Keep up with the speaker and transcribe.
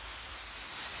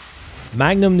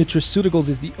Magnum Nutraceuticals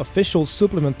is the official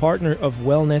supplement partner of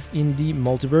wellness in the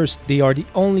multiverse. They are the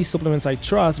only supplements I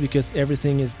trust because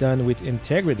everything is done with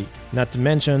integrity. Not to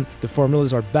mention, the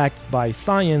formulas are backed by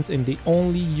science and they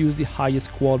only use the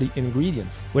highest quality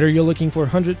ingredients. Whether you're looking for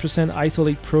 100%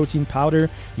 isolate protein powder,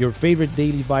 your favorite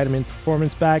daily vitamin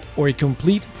performance pack, or a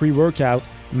complete pre-workout,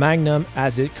 Magnum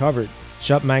has it covered.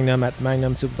 Shop Magnum at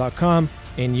magnumsoup.com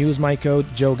and use my code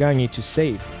JOEGANGI to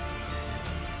save.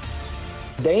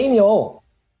 Daniel,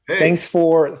 hey. thanks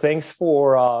for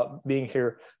being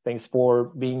here. Thanks for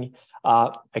being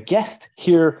a guest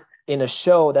here in a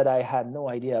show that I had no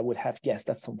idea I would have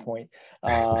guests at some point.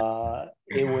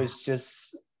 It was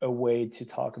just a way to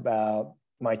talk about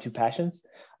my two passions,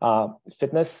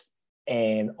 fitness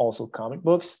and also comic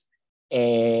books.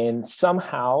 And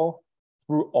somehow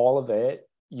through all of it,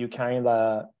 you kind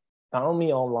of found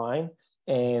me online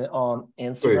and on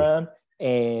Instagram.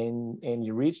 And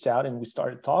you reached out and we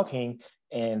started talking,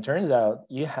 and turns out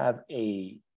you have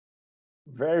a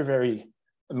very, very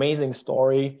amazing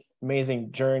story,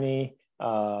 amazing journey.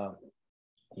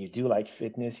 You do like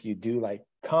fitness, you do like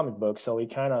comic books, so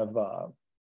it kind of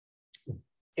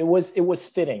it was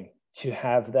fitting to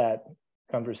have that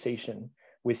conversation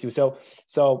with you.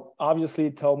 So obviously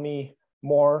tell me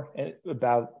more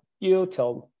about you,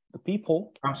 tell the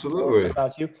people Absolutely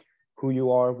about you, who you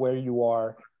are, where you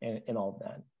are, and all of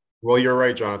that. Well, you're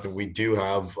right, Jonathan. We do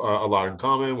have a lot in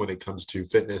common when it comes to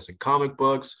fitness and comic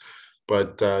books.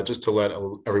 But just to let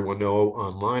everyone know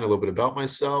online a little bit about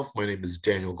myself, my name is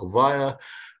Daniel Govia.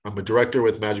 I'm a director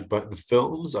with Magic Button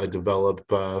Films. I develop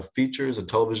features and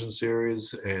television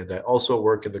series, and I also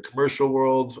work in the commercial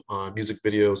world on music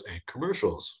videos and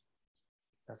commercials.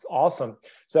 That's awesome.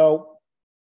 So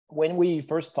when we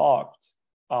first talked,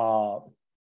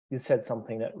 you said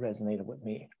something that resonated with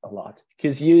me a lot,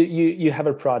 because you have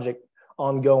a project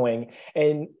ongoing.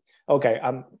 And okay,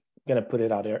 I'm gonna put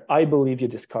it out there. I believe you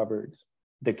discovered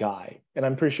the guy, and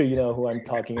I'm pretty sure you know who I'm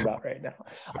talking about right now.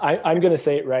 I'm gonna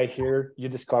say it right here. You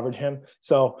discovered him.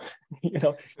 So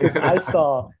because I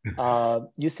saw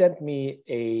you sent me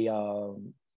a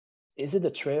is it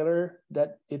a trailer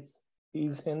that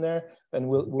he's in there, and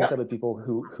we'll tell the people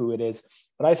who it is.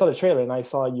 But I saw the trailer and I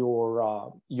saw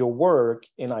your work,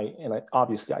 and I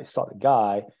obviously I saw the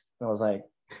guy, and I was like,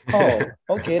 oh,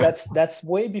 okay, that's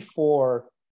way before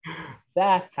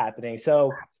that happening.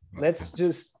 So let's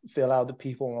just fill out the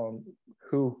people on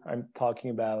who I'm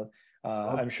talking about.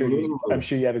 I'm sure you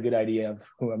have a good idea of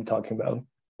who I'm talking about.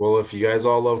 Well, if you guys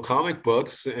all love comic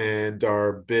books and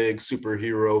are big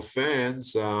superhero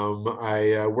fans,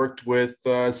 I worked with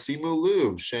Simu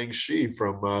Liu, Shang-Chi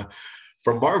from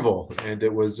Marvel, and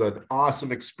it was an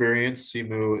awesome experience.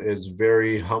 Simu is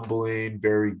very humbling,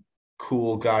 very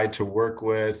cool guy to work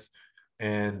with,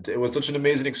 and it was such an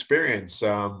amazing experience.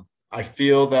 I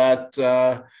feel that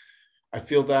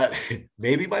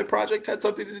maybe my project had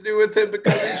something to do with him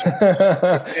because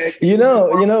we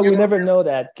never know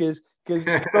that, because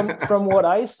from what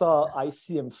I saw, I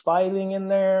see him fighting in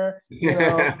there.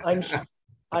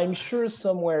 I'm sure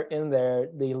somewhere in there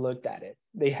they looked at it.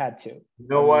 They had to. You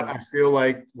know what? I feel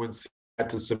like when he had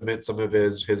to submit some of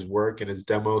his work and his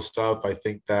demo stuff, I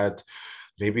think that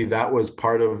maybe that was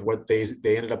part of what they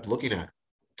ended up looking at,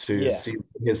 to see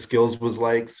what his skills was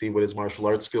like, see what his martial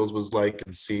arts skills was like,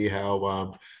 and see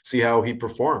how he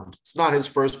performed. It's not his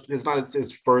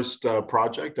first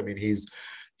project. I mean, he's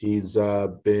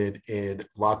been in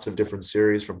lots of different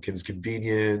series, from Kim's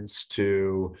Convenience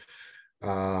to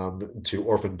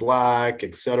Orphan Black,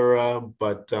 etc.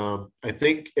 But I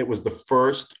think it was the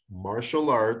first martial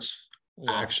arts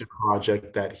action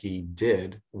project that he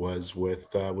did was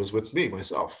with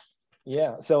myself.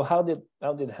 Yeah. So how did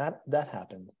that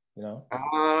happen?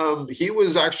 He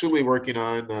was actually working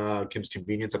on Kim's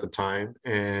Convenience at the time,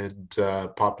 and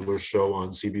popular show on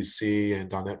CBC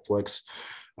and on Netflix.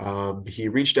 He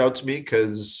reached out to me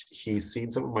because he's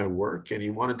seen some of my work and he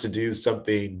wanted to do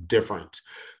something different.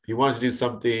 He wanted to do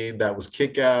something that was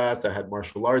kick-ass, that had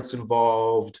martial arts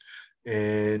involved,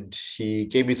 and he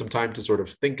gave me some time to sort of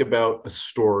think about a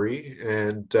story.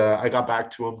 And I got back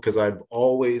to him because I've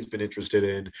always been interested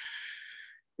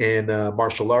in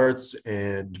martial arts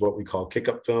and what we call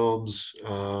kick-up films.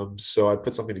 So I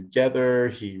put something together.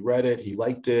 He read it, he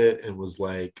liked it, and was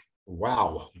like,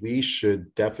 wow, we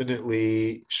should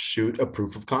definitely shoot a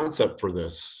proof of concept for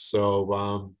this.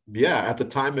 So at the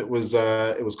time it was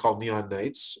called Neon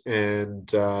Nights, and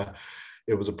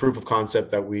it was a proof of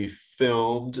concept that we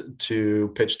filmed to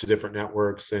pitch to different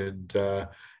networks and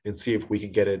see if we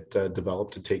can get it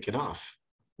developed and taken off.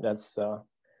 That's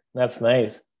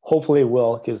nice. Hopefully it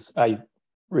will, because I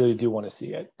really do want to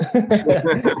see it.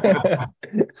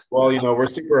 Well, we're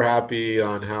super happy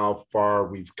on how far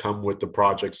we've come with the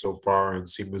project so far, and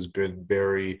Simu's been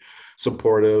very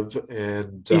supportive.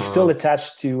 And He's still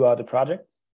attached to the project.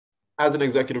 as an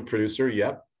executive producer,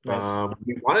 yep. Nice.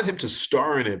 We wanted him to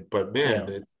star in it, but man,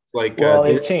 Yeah. it's like Well,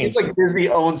 it it's changed. like Disney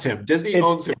owns him. Disney It.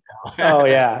 owns him Oh now.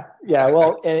 yeah, yeah.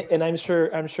 Well, and I'm sure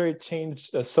it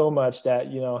changed so much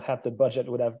that half the budget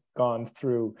would have gone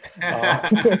through.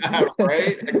 Uh,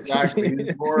 Right? Exactly.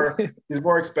 He's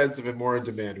more expensive and more in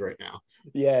demand right now.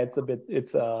 yeah, it's a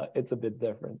bit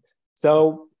different.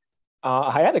 So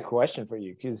I had a question for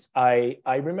you because I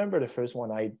remember the first one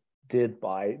I did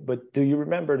buy, but do you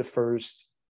remember the first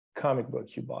comic book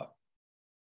you bought,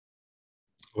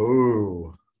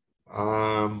 Oh,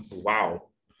 wow.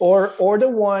 or the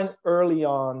one early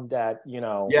on that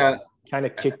Yeah, kind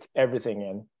of kicked everything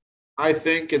in? I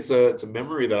think it's a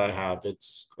memory that I have.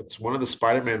 It's one of the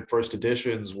Spider-Man first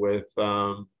editions with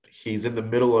he's in the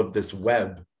middle of this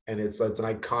web, and it's an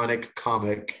iconic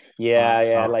comic. Yeah,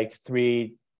 yeah, like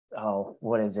three. Oh,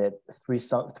 what is it?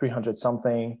 300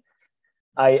 something.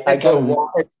 I It's a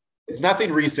gotta. it's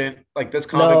nothing recent. Like this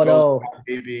comic No, goes no. back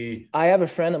maybe. I have a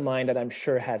friend of mine that I'm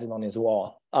sure has it on his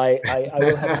wall. I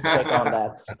will have to check on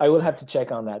that. I will have to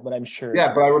check on that, but I'm sure.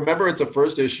 Yeah, but I remember it's a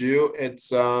first issue.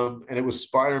 It's and it was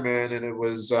Spider-Man, and it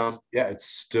was yeah, it's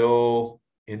still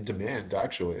in demand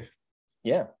actually.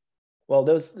 Yeah. Well,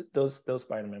 those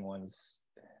Spider-Man ones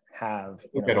have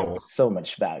A bit old. so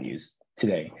much values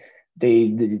today.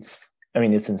 They I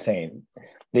mean, it's insane.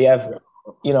 They have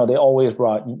they always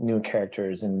brought new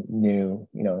characters and new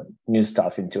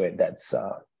stuff into it. That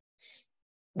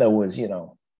was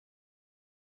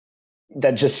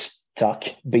that just stuck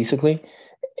basically.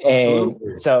 And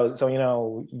Absolutely.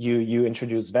 so you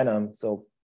introduce Venom, so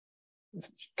a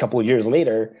couple of years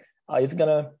later it's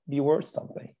gonna be worth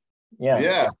something. Yeah.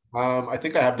 Yeah. I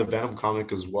think I have the Venom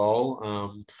comic as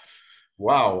well.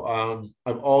 Wow.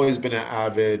 I've always been an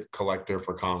avid collector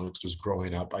for comics just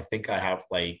growing up. I think I have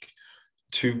like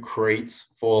two crates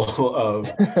full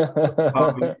of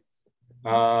comics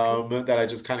that I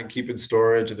just kind of keep in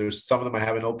storage. And there's some of them I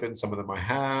haven't opened, some of them I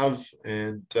have,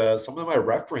 and some of them I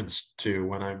reference to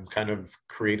when I'm kind of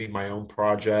creating my own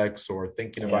projects or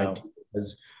thinking of Yeah.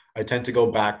 ideas. I tend to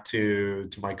go back to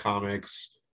my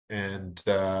comics and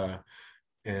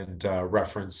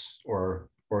reference or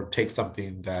take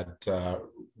something that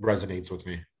resonates with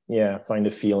me. Yeah, find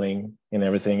a feeling and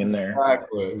everything in there.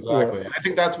 Exactly, Yeah. exactly. And I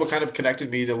think that's what kind of connected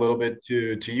me a little bit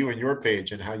to you and your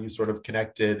page and how you sort of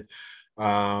connected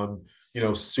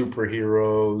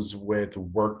superheroes with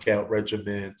workout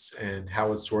regimens and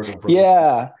how it sort of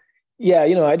Yeah. Yeah,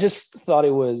 I just thought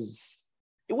it was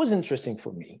interesting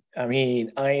for me. I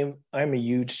mean, I'm a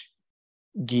huge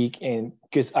geek, and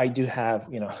because I do have,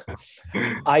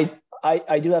 I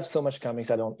I do have so much comics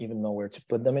I don't even know where to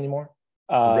put them anymore.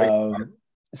 right.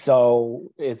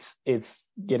 So it's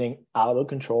getting out of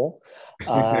control.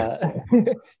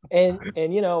 And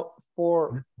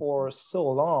for so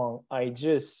long I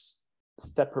just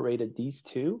separated these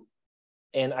two,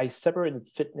 and I separated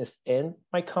fitness and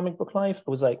my comic book life. It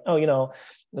was like, oh,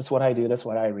 that's what I do, that's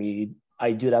what I read.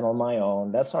 I do that on my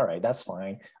own. That's all right. That's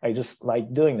fine. I just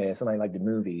like doing this, and I like the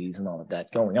movies and all of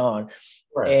that going on.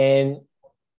 Right. And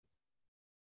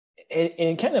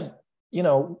and kind of,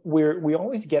 we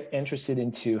always get interested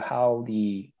into how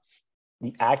the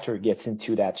actor gets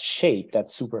into that shape, that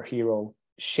superhero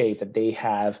shape that they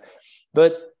have,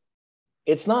 but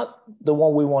it's not the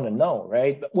one we want to know,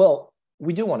 right? Well,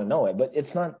 we do want to know it, but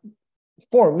it's not.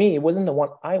 For me, it wasn't the one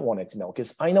I wanted to know,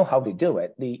 because I know how they do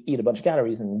it. They eat a bunch of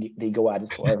calories and they go at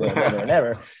it forever and ever and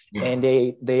ever, and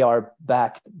they are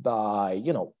backed by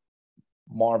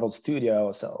Marvel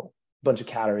Studio, so bunch of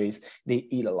calories. They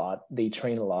eat a lot. They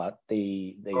train a lot.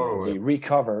 They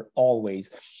recover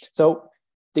always, so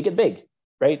they get big,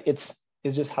 right? It's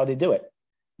just how they do it.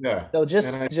 Yeah. So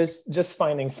And just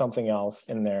finding something else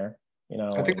in there,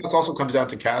 I think that also comes down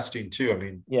to casting too. I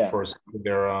mean, Yeah. for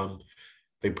their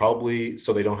they probably,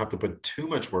 so they don't have to put too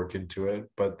much work into it,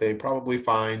 but they probably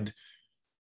find,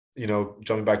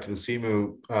 jumping back to the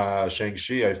Simu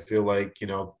Shang-Chi, I feel like,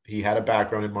 he had a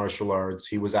background in martial arts.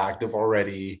 He was active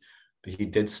already. He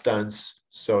did stunts.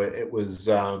 So it was,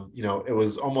 it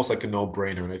was almost like a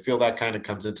no-brainer. And I feel that kind of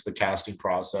comes into the casting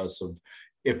process of,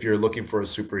 if you're looking for a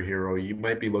superhero, you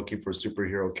might be looking for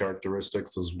superhero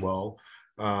characteristics as well.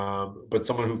 But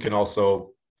someone who can also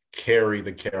carry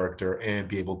the character and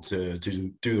be able to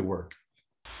do the work.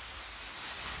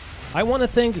 I want to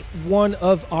thank one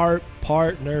of our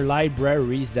partner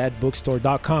libraries at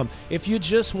bookstore.com. If you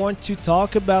just want to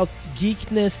talk about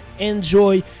geekness,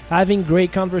 enjoy having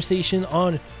great conversation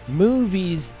on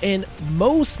movies, and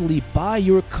mostly buy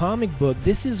your comic book,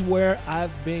 this is where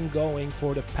I've been going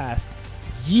for the past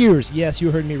years. Yes,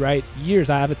 you heard me right, years.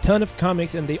 I have a ton of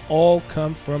comics and they all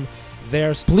come from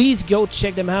there. Please go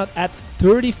check them out at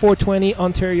 3420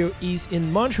 Ontario East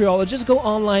in Montreal, or just go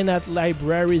online at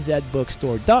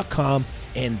librariesatbookstore.com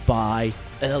and buy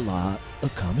a lot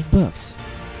of comic books.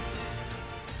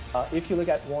 If you look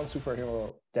at one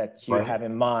superhero that you have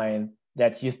in mind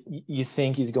that you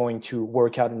think is going to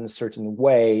work out in a certain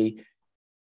way,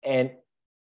 and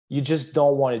you just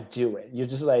don't want to do it, you're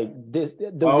just like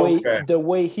the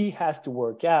way he has to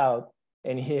work out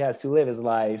and he has to live his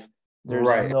life,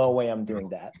 there's no way I'm doing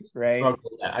that, right? Okay.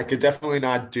 I could definitely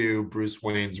not do Bruce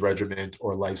Wayne's regiment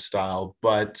or lifestyle,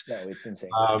 but no, it's insane.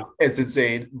 It's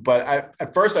insane. But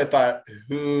at first I thought,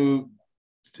 who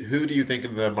do you think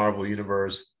in the Marvel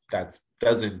universe that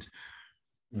doesn't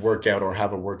work out or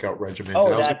have a workout regimen? Oh,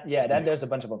 there's a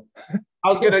bunch of them. I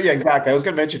was gonna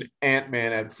mention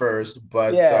Ant-Man at first,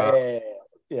 but yeah.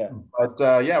 But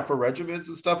for regimens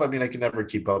and stuff, I mean, I can never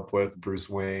keep up with Bruce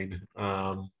Wayne.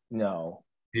 No.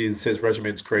 His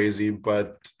regiment's crazy,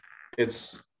 but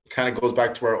it's kind of goes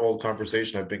back to our old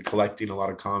conversation. I've been collecting a lot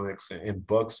of comics and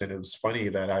books, and it was funny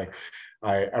that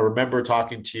I remember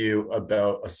talking to you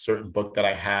about a certain book that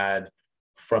I had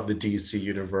from the DC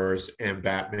universe and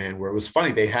Batman, where it was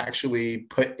funny. They actually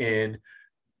put in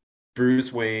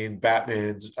Bruce Wayne,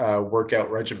 Batman's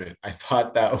workout regimen. I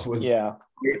thought that was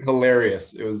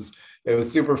hilarious. It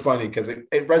was super funny because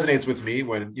it resonates with me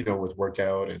when, with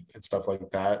workout and stuff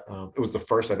like that. It was the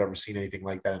first I've ever seen anything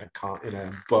like that in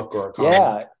a book or a comic.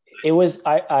 Yeah, it was.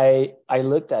 I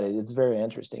looked at it. It's very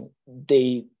interesting.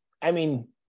 They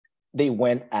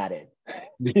went at it.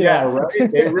 Yeah,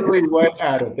 right. They really went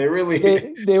at it. They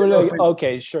were like,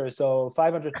 okay, sure. So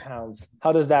 500 pounds.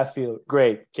 How does that feel?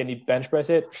 Great. Can you bench press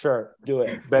it? Sure, do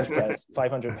it. Bench press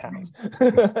 500 pounds.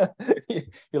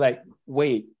 You're like,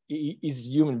 wait, he's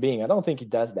a human being. I don't think he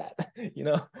does that.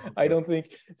 I don't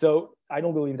think so. I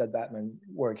don't believe that Batman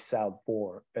works out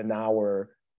for an hour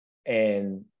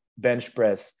and bench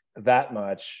press that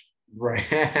much, right?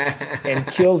 And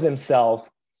kills himself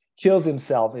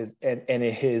in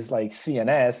his like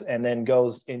CNS, and then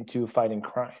goes into fighting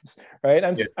crimes, right?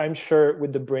 I'm sure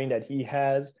with the brain that he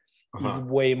has, he's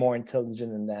way more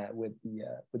intelligent than that with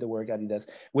the workout he does.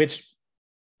 Which,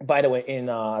 by the way, in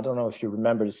I don't know if you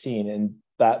remember the scene in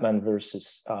Batman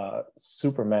versus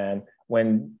Superman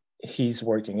when he's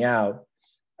working out,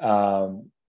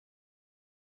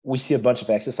 we see a bunch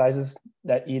of exercises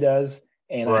that he does.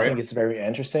 And I think it's very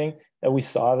interesting that we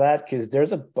saw that, because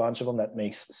there's a bunch of them that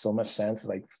makes so much sense,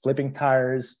 like flipping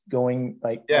tires, going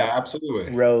like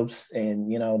absolutely ropes, and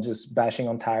just bashing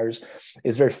on tires.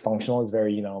 It's very functional. It's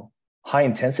very high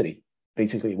intensity,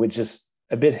 basically, with just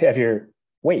a bit heavier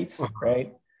weights,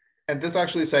 right? And this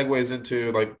actually segues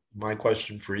into like my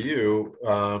question for you.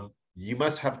 You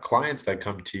must have clients that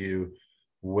come to you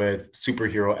with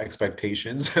superhero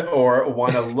expectations or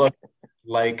want to look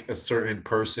like a certain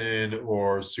person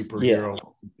or superhero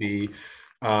be.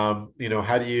 How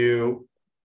do you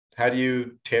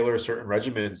tailor certain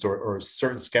regimens or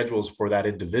certain schedules for that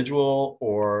individual,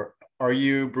 or are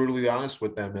you brutally honest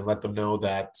with them and let them know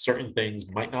that certain things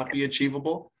might not be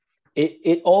achievable?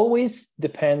 It always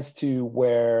depends to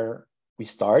where we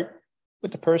start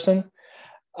with the person.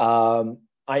 I'm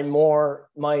more,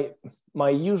 my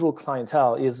usual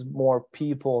clientele is more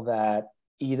people that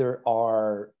either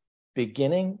are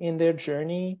beginning in their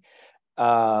journey,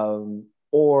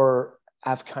 or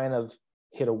have kind of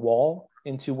hit a wall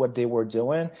into what they were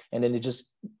doing, and then they just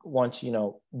want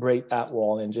to break that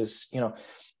wall and just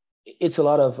it's a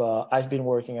lot of I've been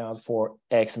working out for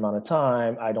X amount of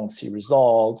time, I don't see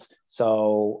results,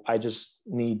 so I just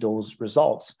need those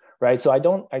results, right? So I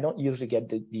don't usually get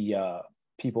the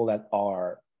people that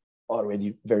are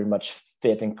already very much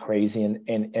fit and crazy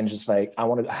and just like, I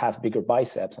want to have bigger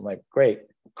biceps. I'm like, great,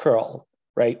 curl,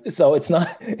 right? So it's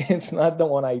not the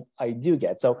one I do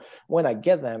get. So when I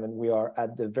get them and we are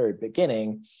at the very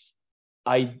beginning,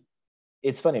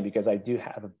 it's funny because I do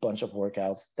have a bunch of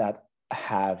workouts that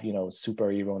have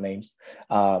superhero names.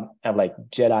 I have like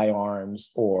Jedi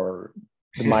arms, or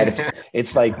the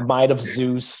it's like Might of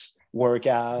Zeus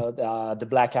workout, the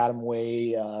Black Adam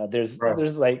way. There's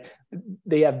like,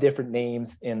 they have different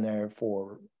names in there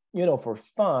for for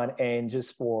fun, and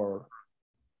just for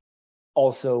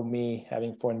also me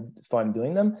having fun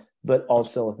doing them, but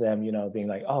also them being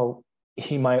like, oh,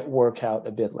 he might work out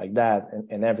a bit like that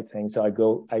and everything. So I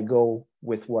go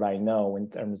with what I know in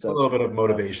terms of a little bit of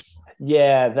motivation.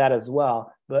 Yeah, that as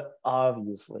well. But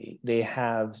obviously they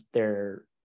have their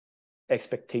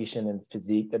expectation and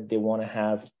physique that they want to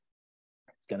have.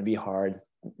 It's going to be hard.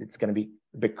 It's going to be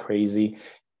a bit crazy.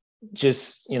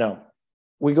 Just,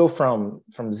 we go from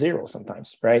zero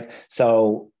sometimes, right?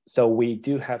 So we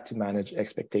do have to manage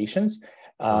expectations.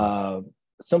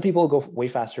 Some people go way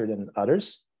faster than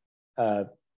others.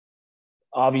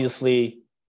 Obviously,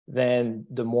 then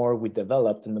the more we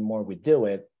develop and the more we do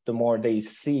it, the more they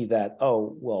see that,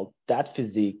 oh, well, that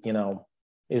physique,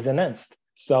 is enhanced.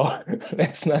 So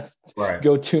let's not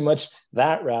go too much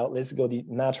that route. Let's go the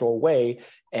natural way.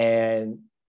 And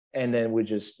then we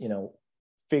just,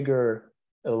 figure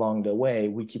along the way.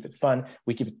 We keep it fun.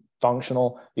 We keep it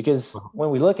functional, because when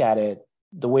we look at it,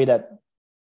 the way that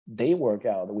they work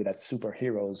out, the way that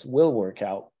superheroes will work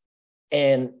out,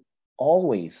 and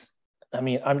always, I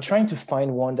mean, I'm trying to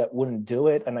find one that wouldn't do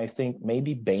it. And I think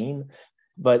maybe Bane,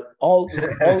 but all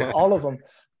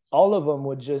of them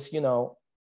would just,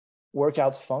 work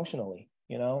out functionally.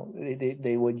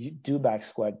 They would do back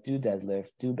squat, do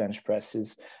deadlift, do bench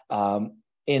presses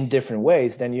in different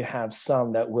ways. Then you have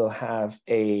some that will have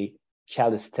a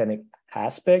calisthenic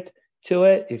aspect to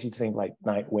it. If you think like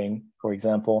Nightwing, for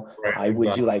example, he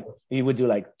would do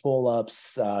like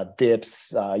pull-ups,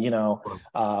 dips,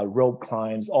 rope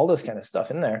climbs, all this kind of stuff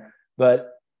in there. But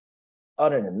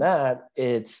other than that,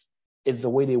 it's the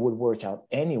way they would work out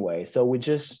anyway. So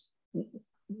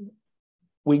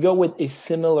we go with a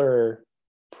similar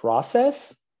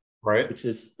process, right? Which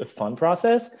is a fun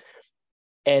process,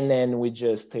 and then we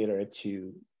just tailor it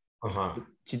to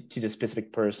the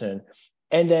specific person.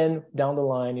 And then down the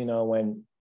line,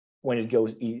 when it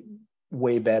goes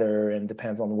way better, and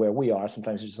depends on where we are,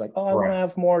 sometimes it's just like, oh, I want to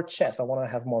have more chest, I want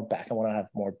to have more back, I want to have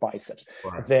more biceps.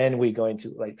 Then we go into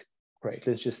like, great,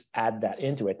 let's just add that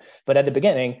into it. But at the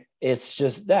beginning, it's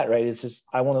just that, right? It's just,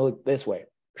 I want to look this way.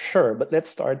 Sure, but let's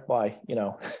start by,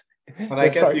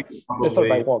 let's start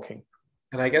by walking.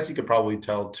 And I guess you could probably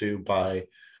tell too by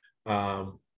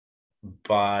how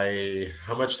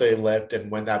much they lift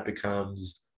and when that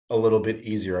becomes a little bit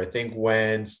easier. I think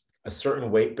when a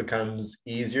certain weight becomes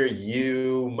easier,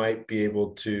 you might be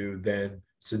able to then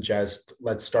suggest,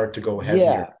 let's start to go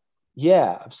heavier.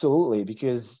 Yeah, absolutely.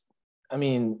 Because I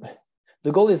mean,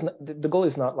 the goal is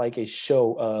not like a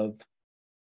show of,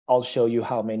 I'll show you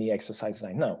how many exercises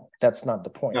I know. That's not the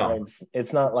point, right?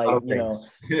 It's not like,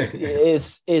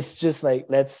 it's just like,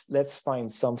 let's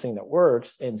find something that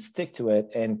works and stick to it.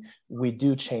 And we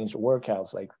do change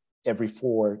workouts like every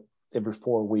 4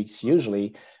 weeks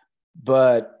usually.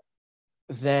 But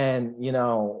then,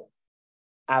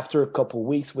 after a couple of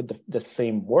weeks with the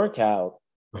same workout,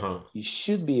 you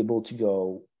should be able to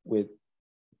go with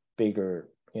bigger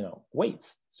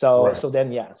weights. So then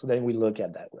we look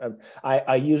at that.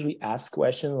 I usually ask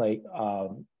question like,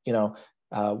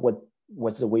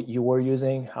 what's the weight you were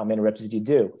using? How many reps did you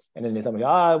do? And then they tell me,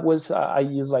 I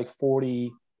used like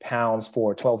 40 pounds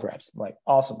for 12 reps. I'm like,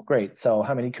 awesome, great. So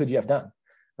how many could you have done?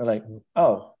 They're like,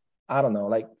 oh, I don't know,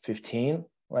 like 15.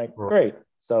 Like, great.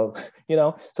 So,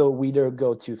 so we either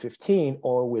go to 15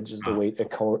 or we just the weight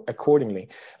accordingly.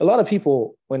 A lot of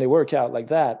people, when they work out like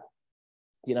that,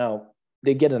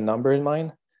 they get a number in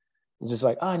mind. It's just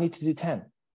like, I need to do 10.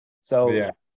 So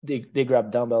they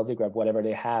grab dumbbells, they grab whatever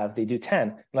they have, they do 10.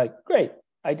 I'm like, great,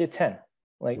 I did 10. I'm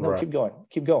like, no, keep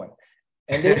going.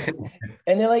 And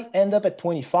they like end up at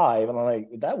 25. And I'm like,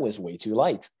 that was way too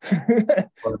light. That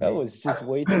was just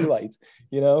way too light.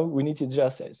 We need to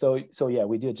adjust it. So yeah,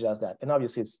 we do adjust that. And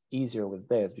obviously it's easier with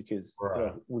this because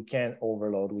we can't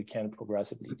overload, we can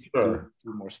progressively do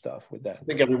more stuff with that. I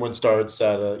think everyone starts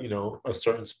at a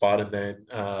certain spot and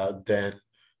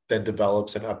then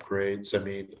develops and upgrades. I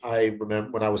mean, I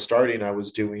remember when I was starting, I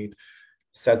was doing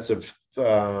sets of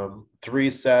 3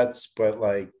 sets, but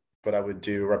I would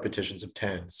do repetitions of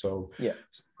 10. So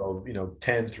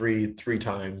 10, three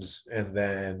times, and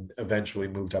then eventually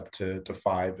moved up to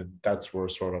 5. And that's where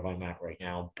sort of I'm at right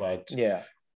now. But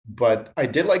I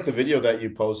did like the video that you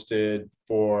posted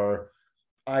for,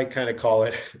 I kind of call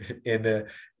it in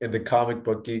the comic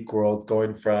book geek world,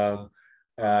 going from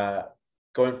a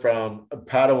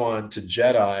Padawan to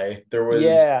Jedi. There was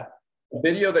a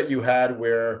video that you had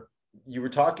where you were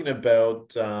talking about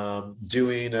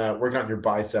doing work on your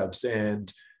biceps,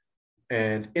 and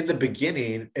in the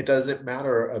beginning, it doesn't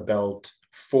matter about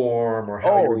form or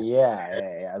how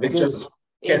because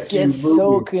it gets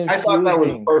so confusing. I thought that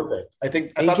was perfect. I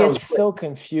thought that was so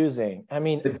confusing. I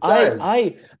mean,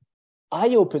 I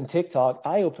open TikTok,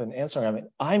 I open Instagram, and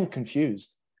I'm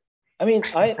confused. I mean,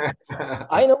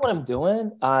 I know what I'm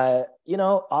doing. You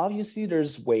know, obviously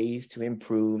there's ways to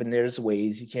improve and there's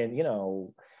ways you can, you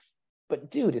know,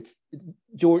 but dude, it's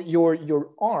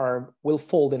your arm will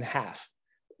fold in half.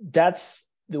 That's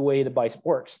the way the bicep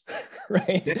works,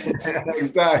 right?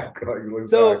 Exactly.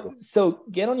 So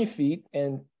get on your feet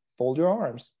and fold your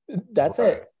arms. That's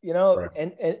it, you know.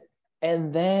 Right.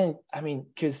 And then I mean,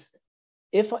 because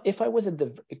if I was at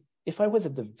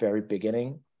the very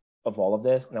beginning of all of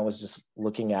this and I was just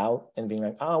looking out and being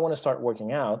like, oh, I want to start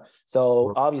working out.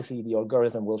 So obviously the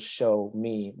algorithm will show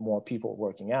me more people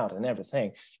working out and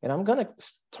everything. And I'm going to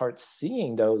start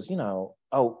seeing those, you know,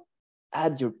 oh,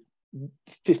 add your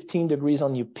 15 degrees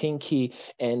on your pinky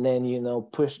and then, you know,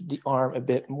 push the arm a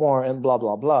bit more and blah,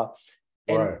 blah, blah.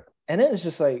 And then it's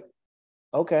just like,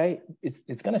 okay,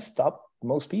 it's going to stop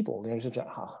most people. They're just like,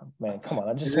 oh, man, come on.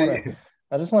 I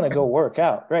just want to go work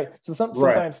out, right? So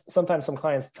sometimes some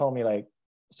clients tell me like,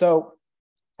 so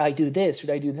I do this, should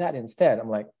I do that instead? I'm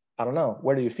like, I don't know.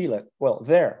 Where do you feel it? Well,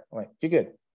 there. I'm like, you're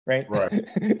good, right?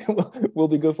 we'll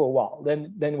be good for a while.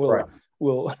 Then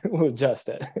we'll adjust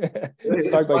it.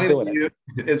 Start by doing it.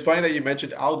 It's funny that you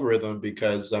mentioned algorithm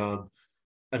because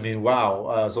I mean,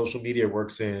 wow, social media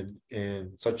works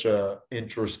in such a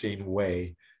interesting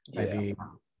way. Yeah. I mean,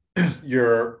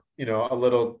 you're, you know, a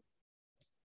little,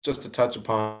 just to touch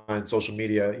upon social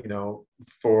media, you know,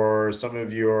 for some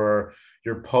of your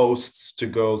posts to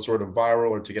go sort of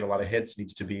viral or to get a lot of hits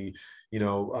needs to be, you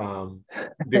know,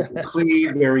 very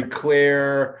clean, very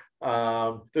clear.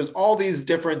 There's all these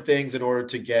different things in order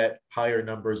to get higher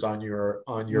numbers on your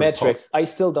metrics. I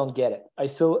still don't get it. I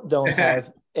still don't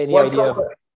have any idea of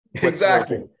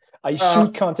exactly working. I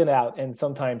shoot content out and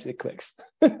sometimes it clicks.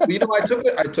 You know,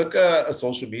 I took a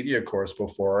social media course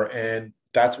before, and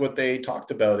that's what they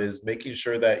talked about, is making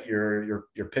sure that your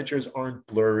pictures aren't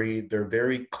blurry. They're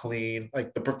very clean.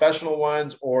 Like the professional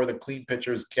ones or the clean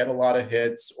pictures get a lot of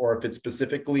hits, or if it's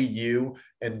specifically you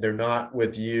and they're not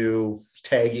with you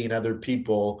tagging other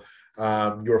people,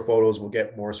 your photos will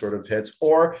get more sort of hits.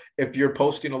 Or if you're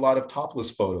posting a lot of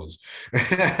topless photos.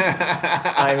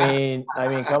 I mean,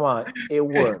 come on, it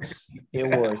works.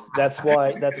 That's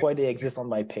why they exist on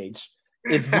my page.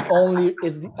 It's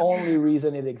the only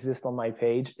reason it exists on my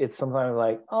page. It's sometimes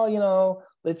like, oh, you know,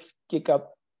 let's kick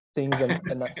up things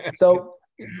and so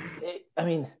I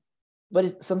mean,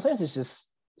 but sometimes it's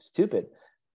just stupid.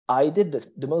 I did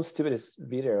the most stupidest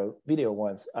video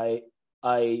once.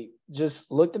 I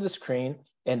just looked at the screen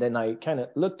and then I kind of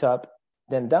looked up,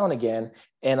 then down again,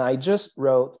 and I just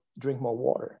wrote, drink more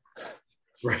water.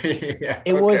 Right. Yeah.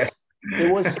 It was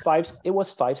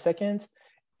 5 seconds.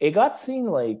 It got seen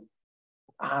like,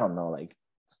 I don't know, like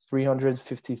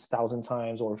 350,000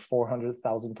 times or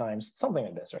 400,000 times, something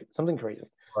like this, right? Something crazy.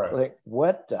 Right. Like,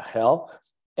 what the hell?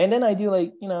 And then I do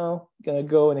like, you know, gonna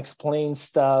go and explain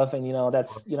stuff, and you know,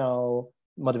 that's, you know,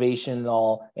 motivation and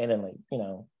all, and then like, you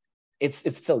know, it's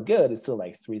still good. It's still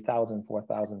like 3,000,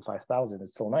 4,000, 5,000.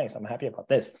 It's still nice. I'm happy about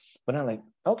this. But I'm like,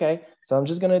 okay, so I'm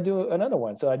just gonna do another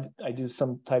one. So I do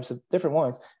some types of different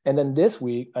ones, and then this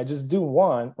week I just do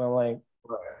one. I'm like,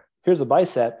 here's a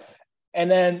bicep. And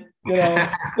then, you know,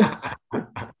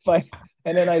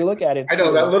 and then I look at it. I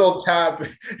know that little tap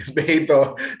made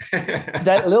though.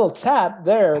 That little tap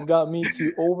there got me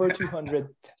to over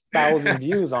 200,000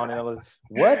 views on it. I was,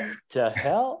 what the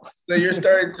hell? So you're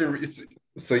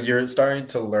starting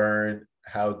to learn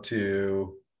how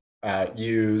to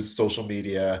use social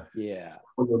media. Yeah.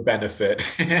 For your benefit.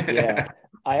 Yeah.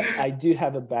 I do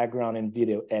have a background in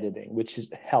video editing, which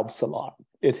helps a lot.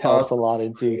 It helps a lot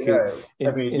into. Yeah.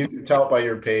 I mean, you can tell by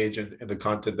your page and the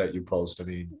content that you post. I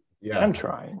mean, yeah. I'm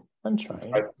trying.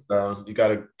 You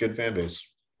got a good fan base.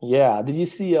 Yeah. Did you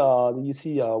see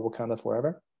Wakanda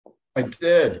Forever? I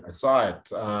did. I saw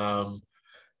it.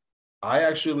 I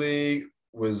actually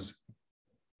was,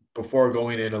 before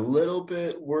going in, a little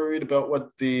bit worried about what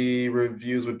the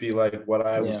reviews would be like, what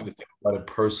I was going to think about it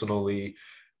personally.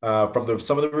 From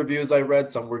some of the reviews I read,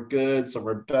 some were good, some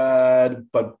were bad,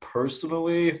 but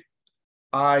personally,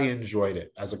 I enjoyed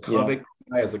it. As a comic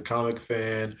guy, as a comic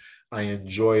fan, I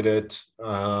enjoyed it.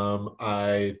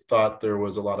 I thought there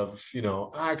was a lot of, you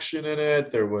know, action in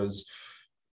it. There was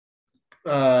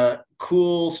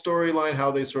cool storyline,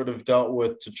 how they sort of dealt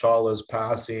with T'Challa's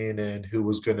passing and who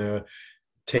was going to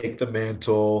take the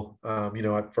mantle. You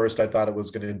know, at first I thought it was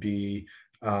going to be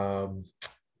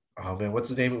oh man, what's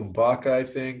his name? M'Baka, I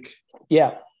think.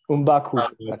 Yeah, M'Baku,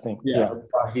 I think. Yeah,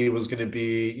 he was going to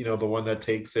be, you know, the one that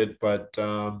takes it, but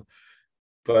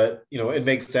you know, it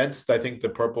makes sense. I think the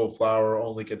purple flower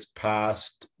only gets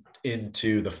passed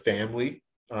into the family.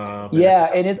 And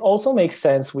it also makes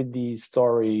sense with the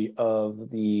story of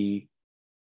the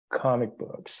comic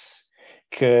books,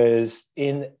 because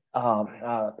in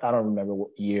I don't remember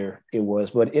what year it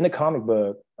was, but in a comic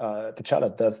book,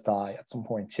 T'Challa does die at some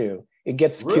point too. It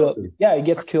gets killed. Really? Yeah, it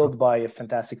gets killed by a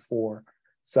Fantastic Four.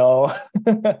 So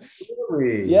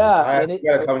Really? yeah, I and you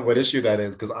gotta tell me what issue that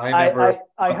is, because I I, never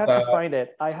I got have to that. find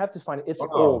it. I have to find it. It's Wow.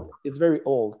 old. It's very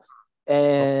old,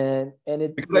 and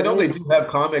Because I it know they is. do have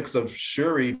comics of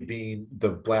Shuri being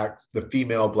the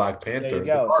female Black There you Panther. There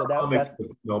go. are So comics that's of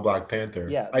the female Black Panther.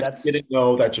 yeah. I just That's didn't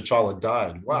know that T'Challa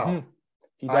died. Wow.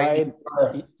 he I died.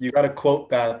 He, you gotta quote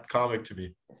that comic to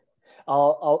me.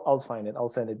 I'll find it. I'll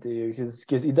send it to you because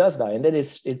he does die, and then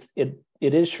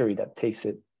it is Shuri that takes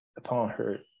it upon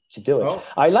her to do it. Oh,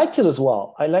 I liked it as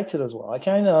well. I liked it as well. I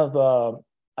kind of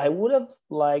I would have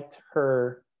liked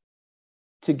her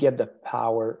to get the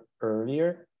power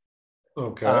earlier,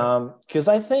 okay. because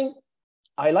I think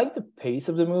I like the pace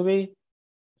of the movie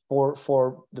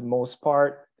for the most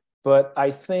part, but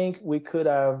I think we could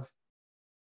have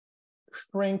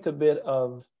shrinked a bit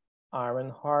of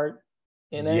Ironheart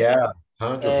in it, Yeah,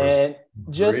 100% and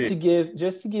agree.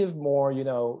 just to give more,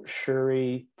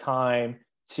 Shuri time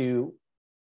to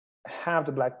have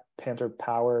the Black Panther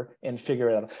power and figure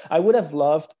it out. I would have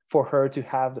loved for her to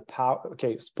have the power.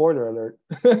 Okay, spoiler alert.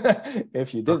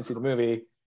 If you didn't see the movie,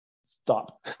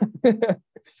 stop.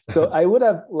 So I would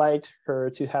have liked her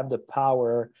to have the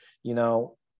power,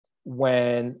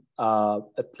 when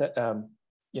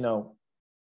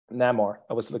Namor,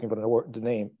 I was looking for the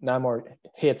name. Namor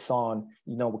hits on,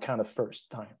 Wakanda first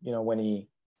time, when he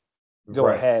go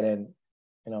Right. ahead and,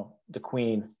 the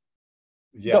queen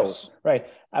Yes. goes, right?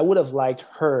 I would have liked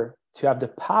her to have the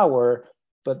power,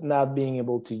 but not being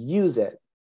able to use it,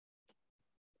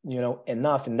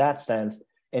 enough in that sense,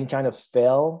 and kind of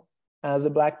fail as a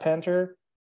Black Panther,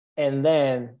 and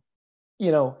then,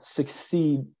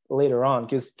 succeed later on,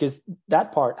 because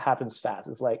that part happens fast.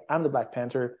 It's like, I'm the Black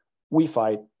Panther, we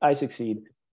fight, I succeed,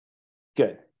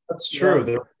 good. That's true.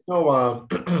 There's no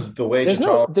the way There's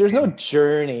no T'Challa.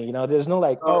 journey, there's no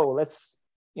like, Oh, let's,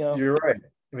 you're right.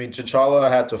 I mean, T'Challa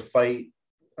had to fight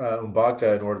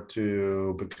M'Baka in order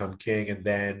to become king and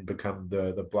then become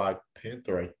the Black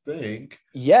Panther, I think.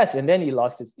 yes, and then he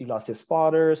lost his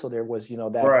father, so there was,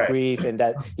 that Right. grief, and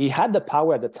that he had the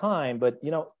power at the time, but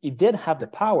he did have the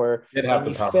power, Did have and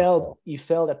the he power failed still. he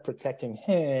failed at protecting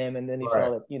him, and then he Right.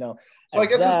 failed at, Well, I at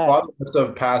guess his that. father must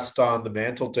have passed on the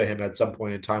mantle to him at some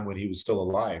point in time when he was still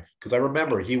alive. Because I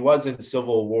remember he was in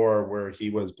Civil War where he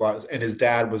was black, and his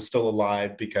dad was still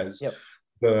alive because Yep.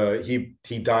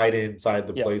 he died inside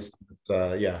the Yep. place.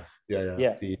 Yeah, yeah,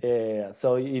 yeah. Yeah. Yeah.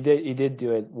 So he did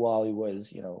do it while he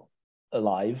was,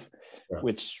 alive, Yeah.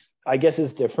 which I guess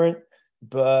is different.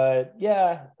 But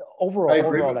yeah, I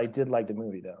agree overall, with I did like the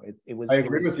movie though. It I was it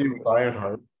agree with was you it with was fun.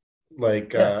 Ironheart.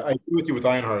 Like Yeah. I agree with you with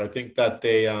Ironheart. I think that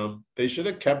they should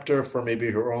have kept her for maybe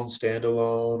her own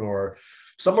standalone or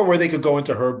somewhere where they could go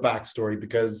into her backstory,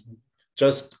 because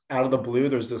just out of the blue,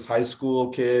 there's this high school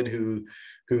kid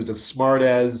who's as smart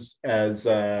as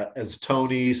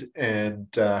Tony, and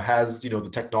has the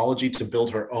technology to build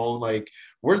her own. Like,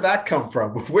 where'd that come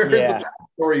from? Where is the Yeah.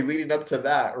 backstory leading up to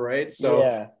that? Right. So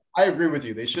Yeah. I agree with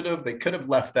you. They could have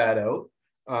left that out,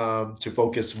 to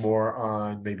focus more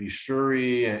on maybe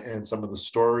Shuri and some of the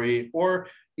story, or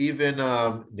even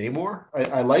Namor.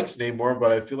 I liked Namor,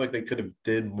 but I feel like they could have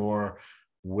did more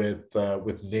with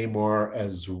Namor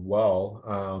as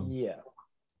well. Yeah.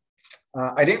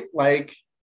 I didn't like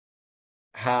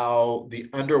how the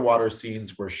underwater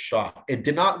scenes were shot. It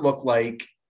did not look like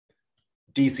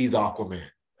DC's Aquaman.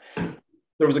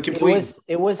 There was a It complete. was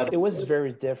it was it was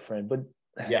very different, but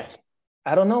Yes.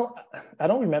 I don't know. I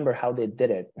don't remember how they did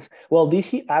it. Well,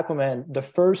 DC Aquaman, the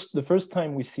first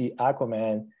time we see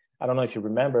Aquaman, I don't know if you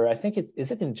remember. I think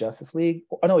is it in Justice League?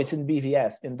 Oh no, it's in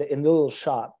BVS in the little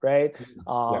shot, right?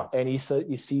 Yeah. And he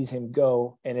sees him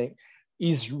go, and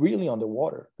he's really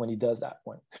underwater when he does that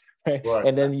one, right? Right.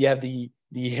 And then you have the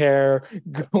hair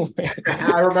going.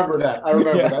 I remember that.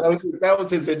 Yeah, That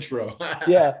was his intro.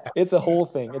 yeah. It's a whole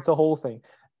thing. It's a whole thing.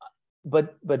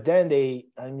 But then they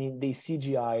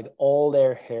CGI'd all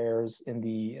their hairs in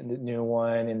the new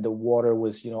one, and the water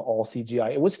was all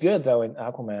CGI. It was good though in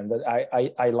Aquaman, but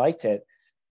I liked it,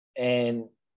 and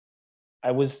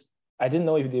I didn't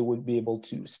know if they would be able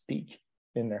to speak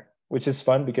in there, which is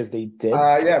fun because they did.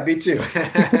 Yeah, me too.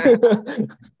 I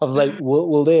was like,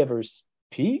 will they ever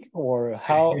speak, or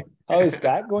how is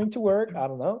that going to work? I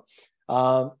don't know.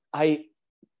 I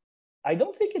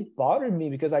don't think it bothered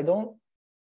me because I don't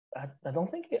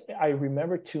think I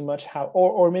remember too much how,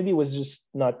 or maybe it was just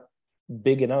not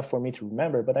big enough for me to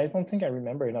remember. But I don't think I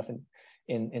remember enough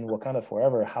in Wakanda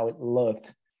Forever how it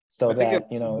looked so I think that,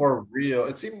 it's more real.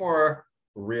 It seemed more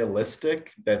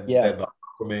realistic yeah, than the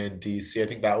Aquaman DC. I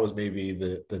think that was maybe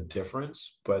the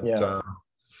difference. yeah.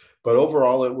 But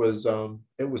overall, it was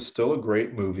still a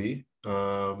great movie,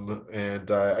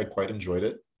 and I quite enjoyed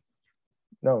it.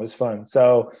 No, it was fun.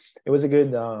 So it was a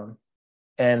good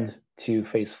end to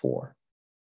Phase 4.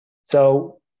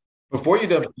 So Before you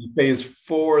done phase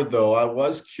four, though, I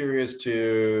was curious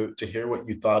to hear what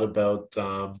you thought about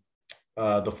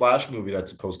the Flash movie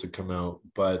that's supposed to come out.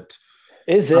 But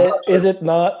is I'm it? not Is sure. it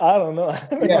not? I don't know. I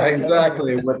haven't Yeah, heard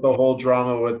exactly. anything. With the whole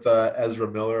drama with Ezra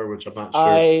Miller, which I'm not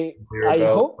sure if you're familiar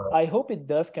about. But I hope it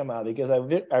does come out, because I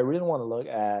really want to look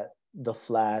at the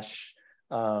Flash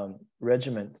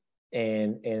regiment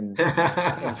and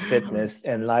fitness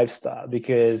and lifestyle,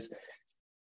 because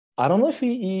I don't know if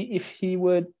he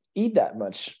would eat that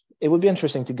much. It would be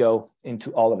interesting to go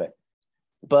into all of it.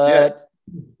 yeah, But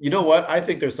you know what? I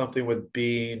think there's something with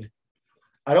being.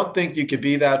 I don't think you could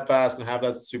be that fast and have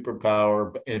that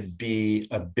superpower and be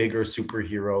a bigger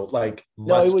superhero, like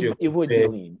no, muscular, it would be big.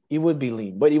 lean. It would be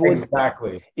lean, but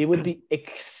Exactly. it would be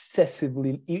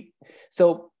excessively,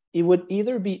 so it would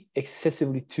either be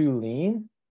excessively too lean,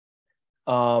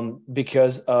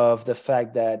 because of the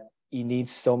fact that he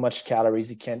needs so much calories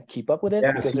he can't keep up with it,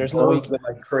 Yes, because he there's no way burns them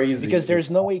like crazy. because there's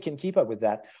no way he can keep up with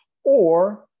that.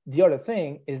 Or the other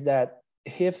thing is that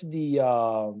if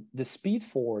the Speed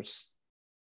Force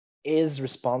is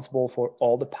responsible for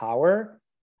all the power,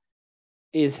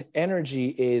 his energy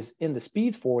is in the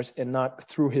Speed Force and not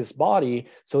through his body,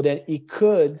 so that he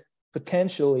could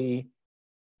potentially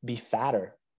be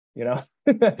fatter, you know.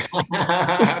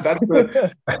 that's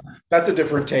that's a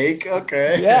different take.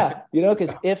 Okay. Yeah, you know,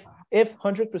 because if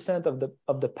 100%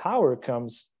 of the power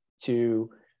comes to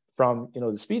from,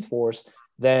 the Speed Force,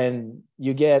 then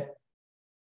you get,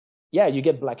 yeah, you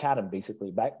get Black Adam,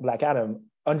 basically. Black Adam,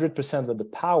 100% of the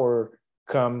power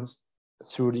comes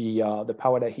through the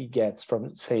power that he gets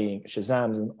from saying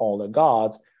Shazam's and all the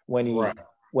gods. When he Right.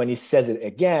 when he says it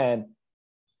again,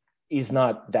 he's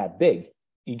not that big.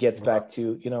 He gets back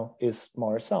to, his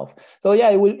smaller self. So yeah,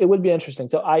 it would be interesting.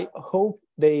 So I hope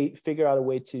they figure out a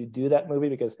way to do that movie,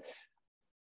 because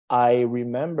I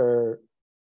remember,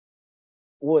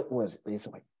 what was it? It's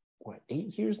like, what,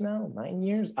 8 years now, 9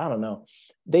 years? I don't know.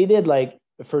 They did like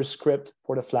the first script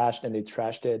for the Flash, then they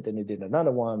trashed it, then they did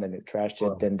another one, then they trashed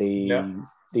it, then Yeah.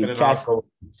 It's they been an cast. ongoing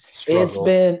struggle.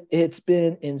 It's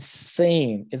been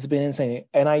insane. It's been insane,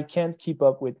 and I can't keep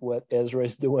up with what Ezra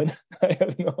is doing. I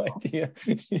have no idea.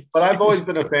 But I've always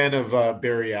been a fan of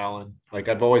Barry Allen. Like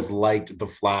I've always liked the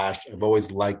Flash. I've always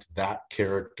liked that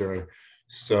character.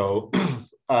 So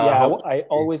Yeah, hope. I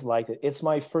always liked it. It's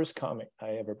my first comic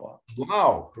I ever bought.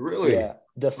 Wow, really? Yeah,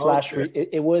 the Flash. Okay.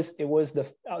 It was the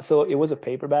so it was a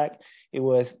paperback. It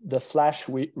was the Flash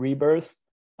Rebirth,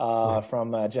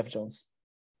 from Jeff Jones.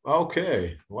 Okay.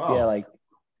 Yeah, Wow. like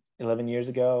 11 years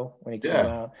ago when it came Yeah.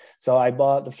 out. So I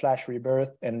bought the Flash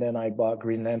Rebirth, and then I bought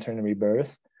Green Lantern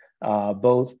Rebirth,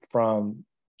 both from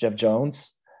Jeff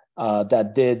Jones,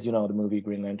 that did, the movie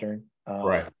Green Lantern,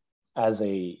 Right. as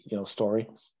a, story,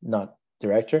 not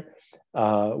director,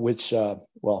 which,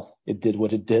 well, it did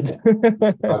what it did.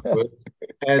 That's good.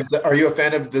 And are you a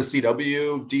fan of the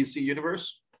CW DC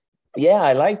universe? Yeah,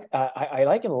 I like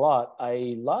it a lot.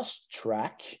 I lost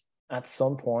track at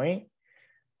some point.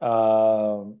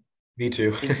 Um, Me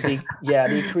too. they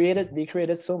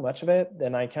created so much of it,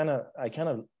 then I kind of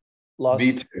Me lost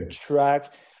too.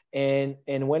 track. And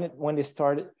when they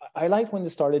started, I liked when they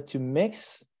started to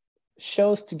mix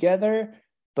shows together,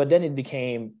 but then it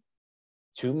became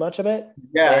too much of it.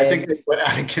 Yeah, I think and they went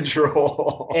out of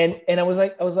control. and I was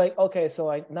like, okay, so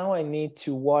I need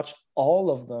to watch all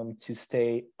of them to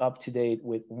stay up to date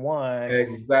with one.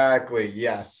 Exactly.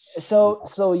 Yes.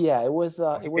 So yeah, it was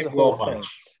a It whole will thing. much.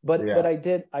 But Yeah. I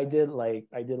did like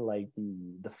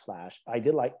the Flash. I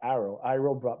did like Arrow.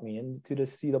 Arrow brought me into the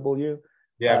CW.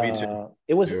 Yeah, me too.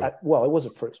 It was, Too. well, it was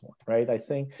the first one, right? I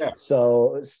think Yeah.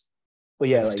 so. But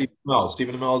yeah, And like,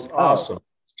 Stephen Amell is oh, awesome.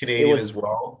 He's it Canadian was as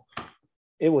well.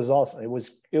 it was awesome. It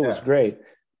was Yeah. great.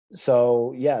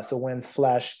 So yeah, so when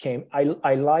Flash came,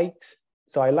 I liked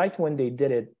when they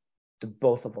did it to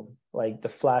both of them, like the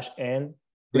Flash and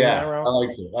Green Yeah, I Arrow.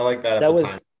 liked it. I like that at That the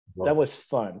time. was that was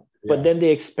fun. But Yeah. then they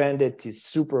expanded to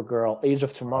Supergirl, Age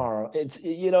of Tomorrow. It's,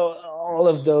 all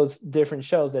of those different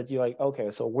shows that you're like, okay,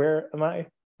 so where am I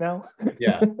now?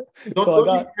 Yeah. So I Don't you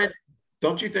got, think,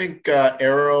 don't you think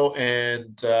Arrow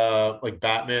and like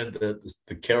Batman,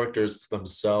 the characters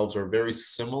themselves are very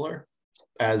similar?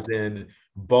 As in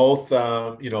both,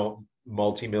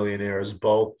 multimillionaires,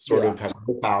 both sort yeah, of have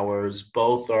no powers,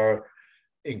 both are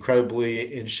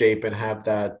incredibly in shape and have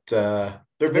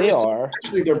They're very They similar. are.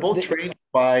 Actually, they're both They, trained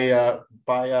by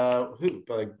who?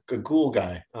 By a ghoul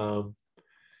guy.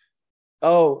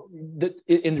 oh,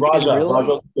 in real life.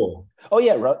 Raja Ghoul. Oh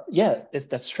yeah, yeah,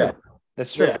 that's Yeah. true.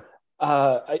 That's true. Yeah.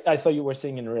 I thought you were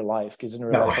saying in real life, because in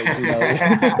real No. life I do know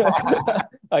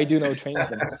I do know trains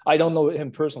them. I don't know him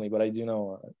personally, but I do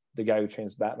know the guy who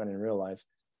trains Batman in real life.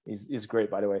 Is great,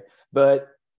 by the way. But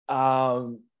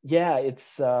yeah,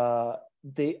 it's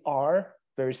they are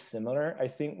very similar. I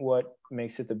think what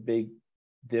makes it a big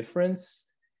difference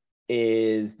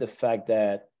is the fact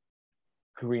that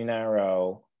Green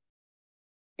Arrow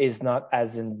is not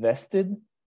as invested,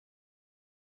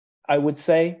 I would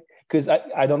say, because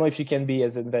I don't know if you can be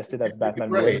as invested as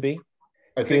Batman Right. would be.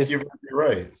 I think you're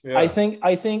right. Yeah. I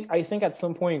think at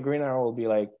some point Green Arrow will be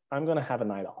like, I'm gonna have a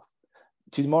night off.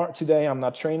 Today I'm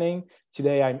not training.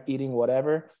 Today I'm eating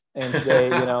whatever, and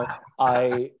today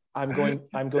I'm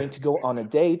going to go on a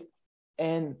date.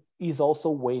 And he's also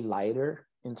way lighter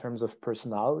in terms of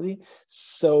personality.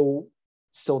 So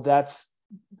that's,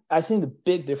 I think the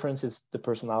big difference is the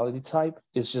personality type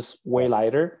is just way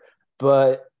lighter.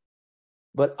 But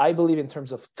I believe in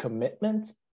terms of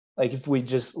commitment, like if we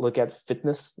just look at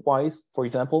fitness wise, for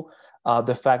example,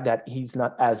 the fact that he's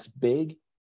not as big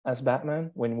as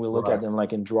Batman when we look at him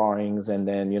like in drawings, and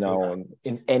then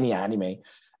in any anime,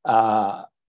 I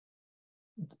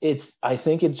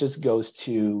think it just goes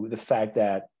to the fact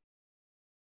that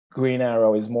Green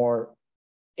Arrow is more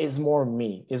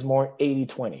me, is more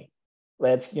 80-20.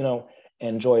 Let's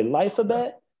enjoy life a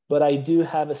bit, but I do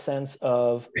have a sense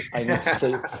of I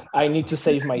need to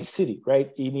save my city,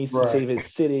 right? He needs to save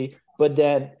his city, but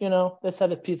then let's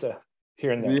have a pizza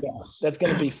here and there. Yes. That's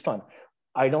gonna be fun.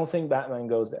 I don't think Batman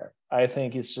goes there. I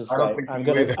think it's just like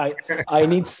I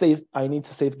need to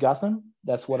save Gotham.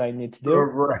 That's what I need to do.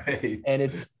 Right. And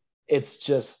it's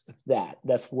just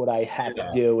that's what I have to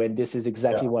do, and this is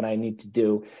exactly what I need to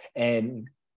do. And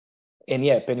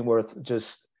yeah, Pennyworth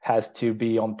just has to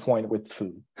be on point with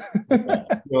food.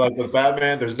 Like with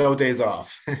Batman, there's no days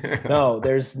off. No,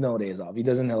 there's no days off. He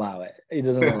doesn't allow it.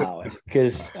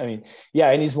 Because and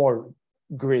he's more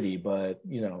gritty, but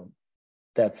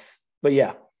but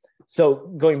yeah. So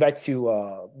going back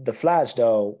to the Flash,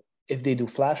 though, if they do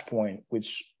Flashpoint,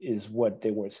 which is what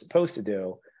they were supposed to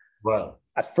do, right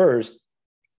at first,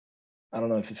 I don't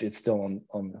know if it's still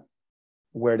on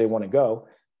where they want to go,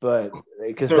 but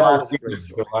because their last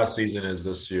season is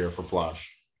this year for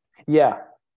Flash. Yeah.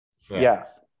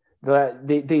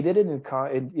 They did it in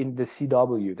the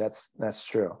CW. That's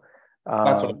true.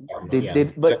 That's what but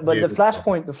the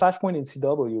Flashpoint in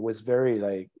CW was very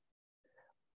like,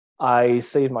 I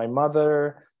saved my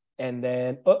mother, and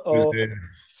then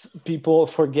people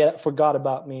forgot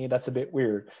about me. That's a bit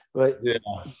weird. But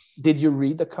did you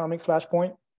read the comic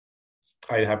Flashpoint?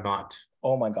 I have not.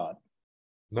 Oh my God.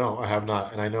 No, I have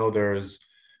not. And I know there's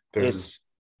nice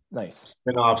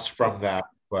spin-offs from that.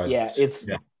 But it's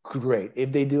great.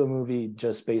 If they do a movie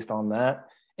just based on that,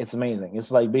 it's amazing. It's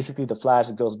like basically the Flash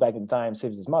that goes back in time,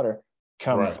 saves his mother,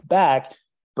 comes back,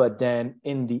 but then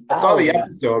in the I saw the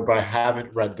episode, but I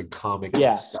haven't read the comic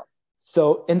itself.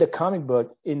 So in the comic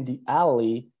book, in the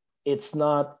alley, it's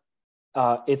not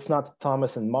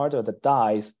Thomas and Martha that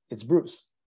dies, it's Bruce.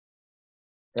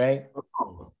 Right?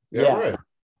 Oh, right.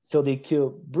 So they kill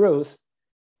Bruce.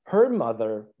 Her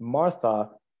mother, Martha,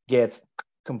 gets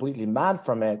completely mad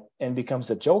from it and becomes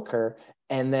a Joker.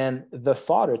 And then the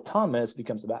father, Thomas,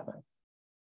 becomes a Batman.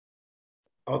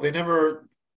 Oh, they never...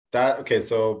 Okay,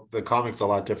 so the comic's a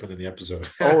lot different than the episode.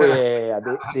 Oh, yeah.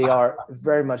 They are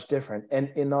very much different.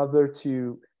 And in order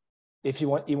to... he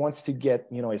wants to get,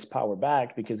 his power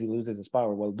back, because he loses his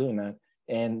power while doing that.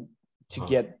 And to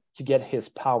get his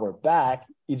power back,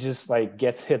 he just like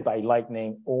gets hit by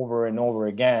lightning over and over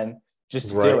again just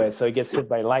to do it. So he gets hit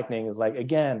by lightning. It's like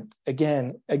again,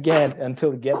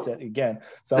 until he gets it again.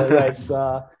 So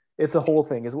it's a whole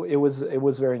thing. It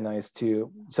was very nice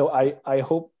too. So I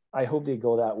hope they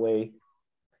go that way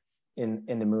in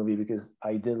the movie, because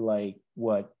I did like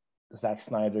what Zack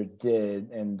Snyder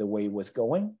did and the way it was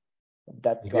going.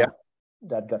 That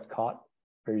got caught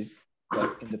very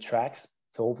in the tracks.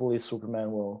 So hopefully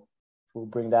Superman will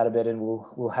bring that a bit, and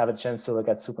we'll have a chance to look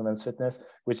at Superman's fitness,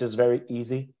 which is very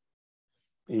easy.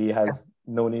 He has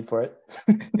no need for it.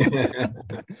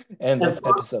 End of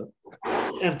episode.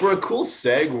 And for a cool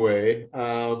segue,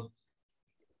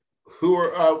 who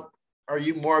are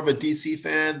you more of a DC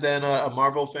fan than a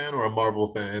Marvel fan, or a Marvel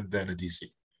fan than a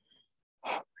DC?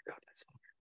 Oh my God, that's so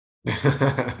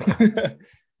weird.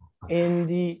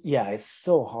 It's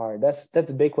so hard. That's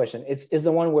a big question. It's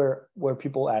the one where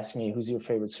people ask me, who's your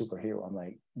favorite superhero? I'm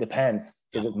like, depends.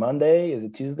 Is it Monday? Is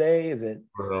it Tuesday? Is it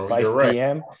Bro, you're 5 right.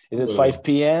 p.m.? Is it Literally. 5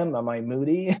 p.m.? Am I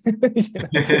moody?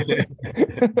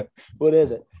 What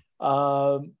is it?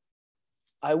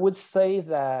 I would say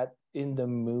that in the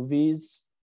movies,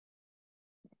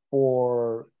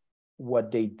 for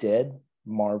what they did,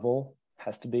 Marvel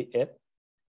has to be it.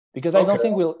 Because I don't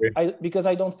think we'll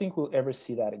ever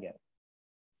see that again.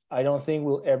 I don't think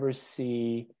we'll ever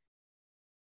see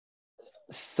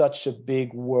such a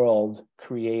big world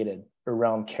created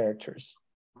around characters,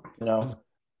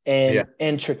 and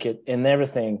intricate and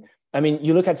everything. I mean,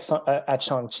 you look at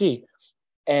Shang-Chi,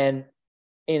 and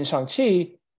in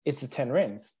Shang-Chi, it's the 10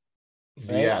 rings,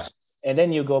 right? Yes. And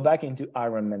then you go back into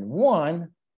Iron Man 1,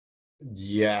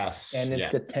 Yes. and it's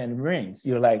yes. the 10 rings.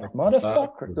 You're like,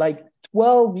 motherfucker, like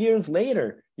 12 years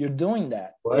later, you're doing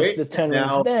that. Right? It's the 10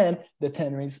 rings then, the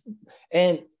 10 rings.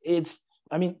 And it's,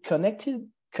 I mean,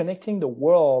 connecting the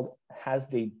world as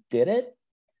they did it.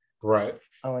 Right.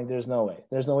 I'm like, there's no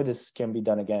way this can be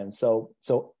done again. So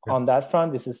on that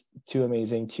front, this is too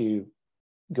amazing to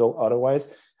go otherwise.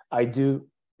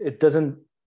 It doesn't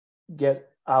get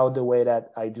out the way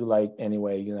that I do like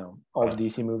anyway, all the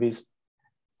DC movies.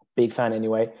 Big fan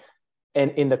anyway.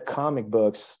 And in the comic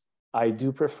books, I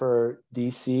do prefer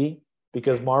DC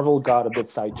because Marvel got a bit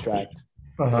sidetracked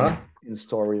in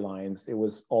storylines. It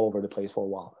was all over the place for a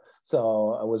while.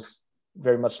 So I was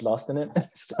very much lost in it.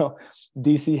 So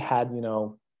DC had,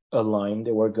 a line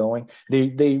they were going. They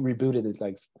rebooted it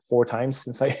like 4 times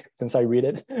since I read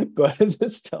it, but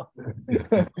it's still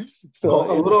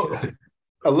well,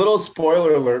 a little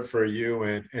spoiler alert for you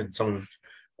and some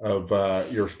of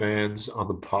your fans on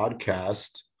the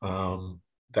podcast,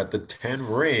 that the 10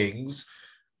 Rings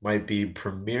might be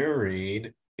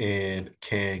premiering in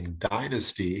Kang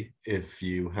Dynasty. If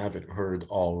you haven't heard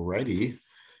already,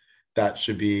 that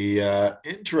should be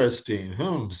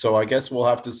interesting. So I guess we'll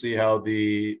have to see how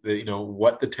the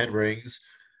what the 10 Rings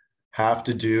have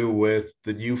to do with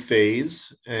the new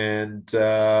phase and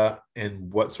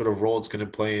what sort of role it's going to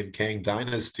play in Kang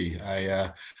Dynasty.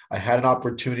 I had an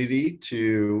opportunity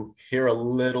to hear a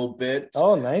little bit.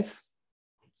 Oh, nice.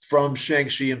 From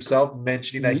Shang-Chi himself,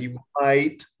 mentioning that he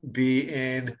might be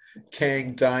in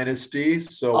Kang Dynasty.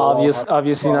 So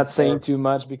obviously not saying too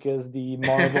much because the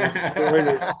Marvel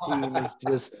spoiler team is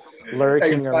just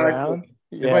lurking around.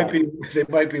 Yeah. They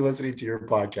might be listening to your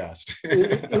podcast.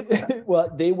 Well,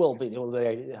 they will be. They will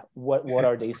be like, what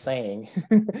are they saying?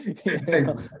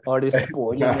 Are they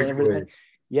spoiling everything?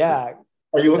 Yeah.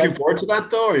 Are you looking forward to that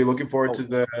though? Are you looking forward to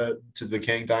the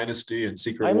Kang Dynasty and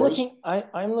Secret Wars?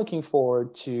 I'm looking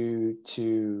forward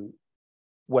to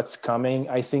what's coming.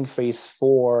 I think Phase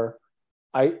 4.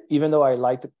 Even though I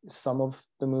liked some of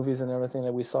the movies and everything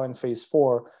that we saw in Phase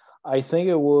 4, I think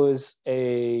it was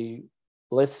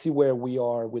let's see where we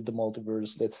are with the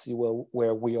multiverse. Let's see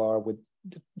where we are with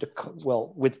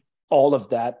with all of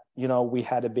that. We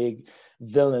had a big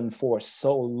villain for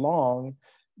so long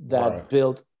that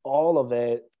built all of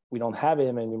it. We don't have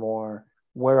him anymore.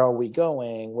 Where are we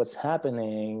going? What's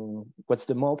happening? What's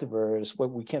the multiverse?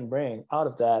 What we can bring out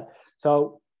of that?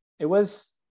 So it was,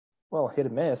 hit or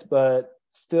miss, but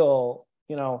still,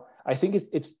 I think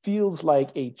it feels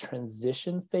like a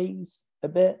transition phase a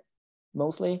bit,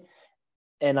 mostly.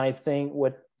 And I think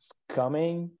what's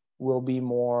coming will be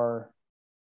more,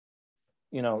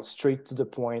 straight to the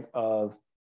point of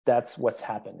that's what's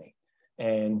happening.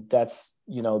 And that's,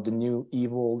 the new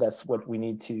evil. That's what we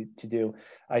need to do.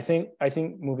 I think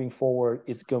moving forward,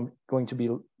 it's going to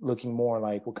be looking more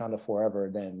like Wakanda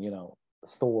Forever than,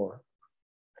 Thor.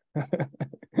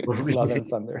 Love and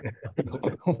Thunder.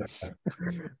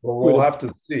 Well, we'll have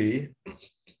to see.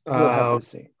 We'll have to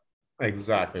see.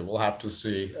 Exactly. We'll have to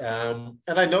see. And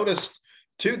I noticed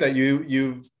too that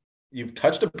you've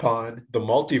touched upon the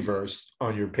multiverse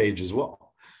on your page as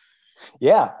well.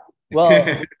 Yeah. Well,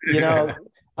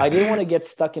 I didn't want to get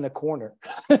stuck in a corner.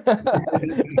 I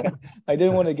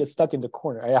didn't want to get stuck in the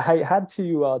corner. I had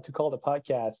to call the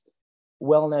podcast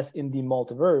Wellness in the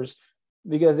Multiverse,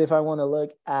 because if I want to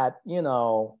look at,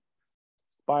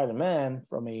 Spider-Man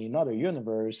from another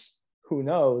universe, who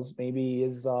knows, maybe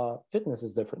his fitness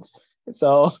is different.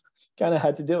 So kind of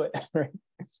had to do it, right?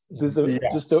 Just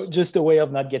a way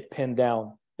of not get pinned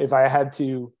down if I had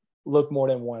to look more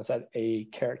than once at a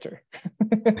character.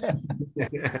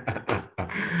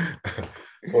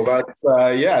 Well, that's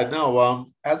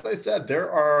as I said, there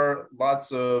are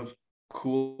lots of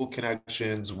cool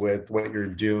connections with what you're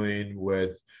doing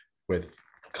with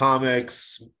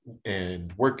comics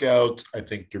and workout. I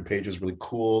think your page is really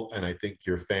cool, and I think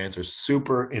your fans are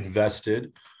super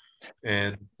invested.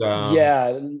 And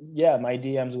Yeah, my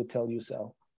DMs would tell you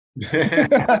so.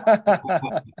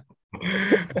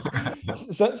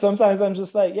 So, sometimes I'm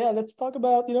just like, yeah, let's talk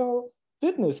about,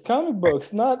 fitness, comic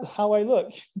books, not how I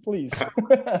look, please.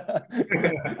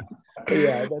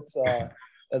 Yeah,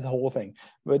 that's a whole thing.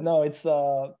 But no, it's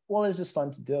it's just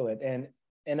fun to do it. And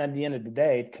at the end of the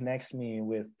day, it connects me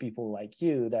with people like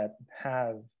you that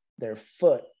have their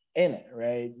foot in it,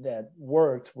 right? That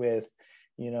worked with,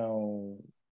 Simu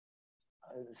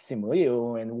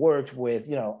Liu and worked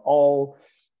with, all,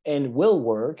 and will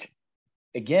work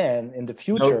again in the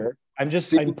future. I'm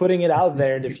putting it out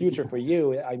there in the future for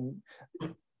you. I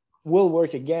will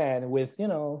work again with, who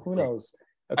knows,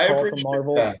 a call from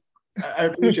Marvel. That. I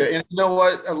appreciate it. And you know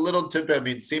what? A little tidbit. I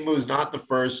mean, Simu is not the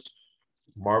first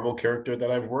Marvel character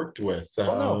that I've worked with.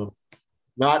 No.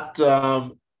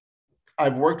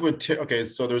 I've worked with,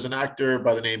 so there's an actor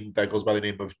that goes by the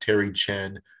name of Terry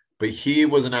Chen, but he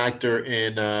was an actor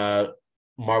in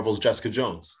Marvel's Jessica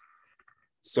Jones.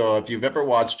 So if you've ever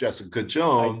watched Jessica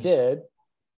Jones, I did.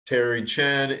 Terry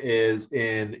Chen is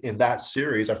in that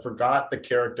series. I forgot the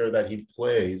character that he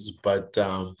plays, but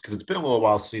because it's been a little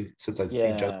while since I've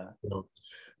seen Jessica Jones.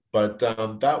 But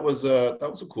that was a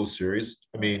cool series.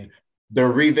 I mean,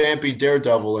 they're revamping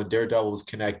Daredevil, and Daredevil is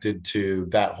connected to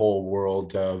that whole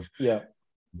world of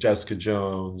Jessica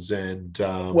Jones and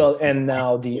and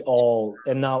now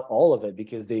all of it,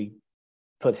 because they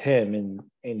put him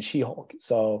in She-Hulk.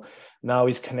 So now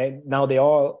he's connected. Now they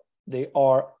are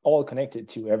all connected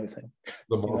to everything.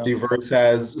 The multiverse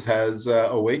has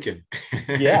awakened.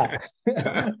 Yeah,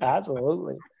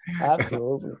 absolutely.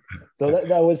 So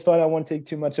that was fun. I won't take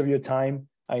too much of your time.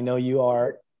 I know you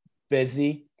are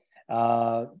busy.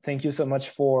 Thank you so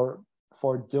much for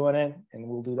doing it, and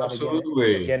we'll do that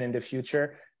again in the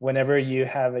future. Whenever you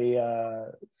have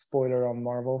a spoiler on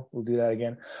Marvel, we'll do that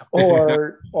again.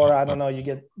 Or I don't know, you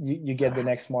get the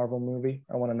next Marvel movie.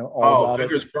 I want to know all about it.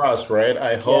 Fingers crossed, right?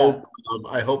 I hope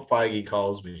Feige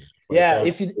calls me. Yeah,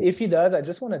 if he does, I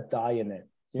just want to die in it.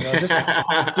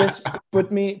 Just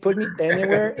put me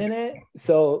anywhere in it.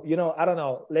 So, I don't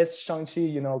know, let's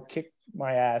Shang-Chi, kick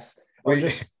my ass, or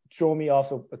just throw me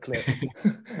off a cliff.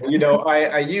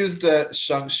 I used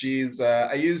Shang-Chi's,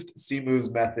 I used Simu's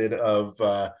method of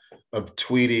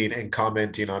tweeting and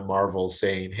commenting on Marvel,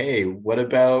 saying, "Hey, what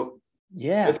about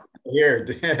here?"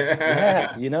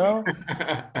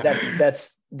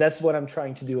 That's what I'm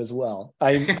trying to do as well.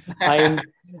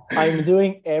 I'm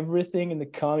doing everything in the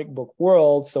comic book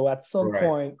world. So at some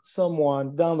point,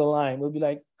 someone down the line will be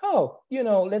like, "Oh,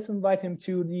 let's invite him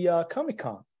to the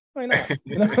Comic-Con." Why not?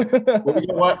 Well, you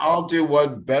know what? I'll do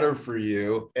one better for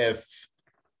you. If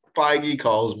Feige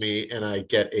calls me and I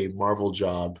get a Marvel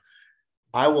job,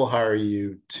 I will hire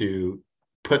you to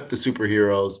put the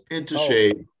superheroes into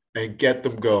shape and get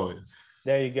them going.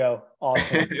 There you go.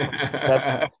 Awesome.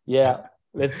 That's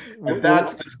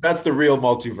the real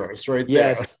multiverse, right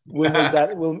there. Yes, we'll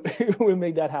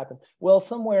make that happen. Well,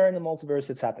 somewhere in the multiverse,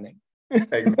 it's happening.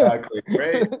 Exactly.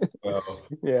 Right. So,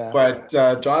 yeah. But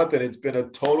Jonathan, it's been a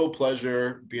total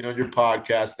pleasure being on your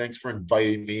podcast. Thanks for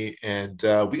inviting me, and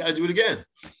we got to do it again.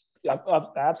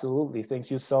 Absolutely.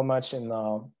 Thank you so much, and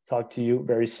talk to you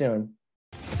very soon.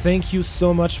 Thank you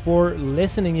so much for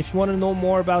listening. If you want to know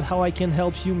more about how I can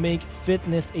help you make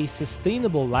fitness a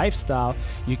sustainable lifestyle,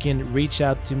 you can reach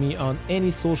out to me on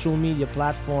any social media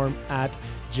platform at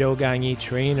Joe Gagne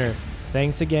Trainer.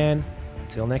 Thanks again.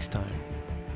 Till next time.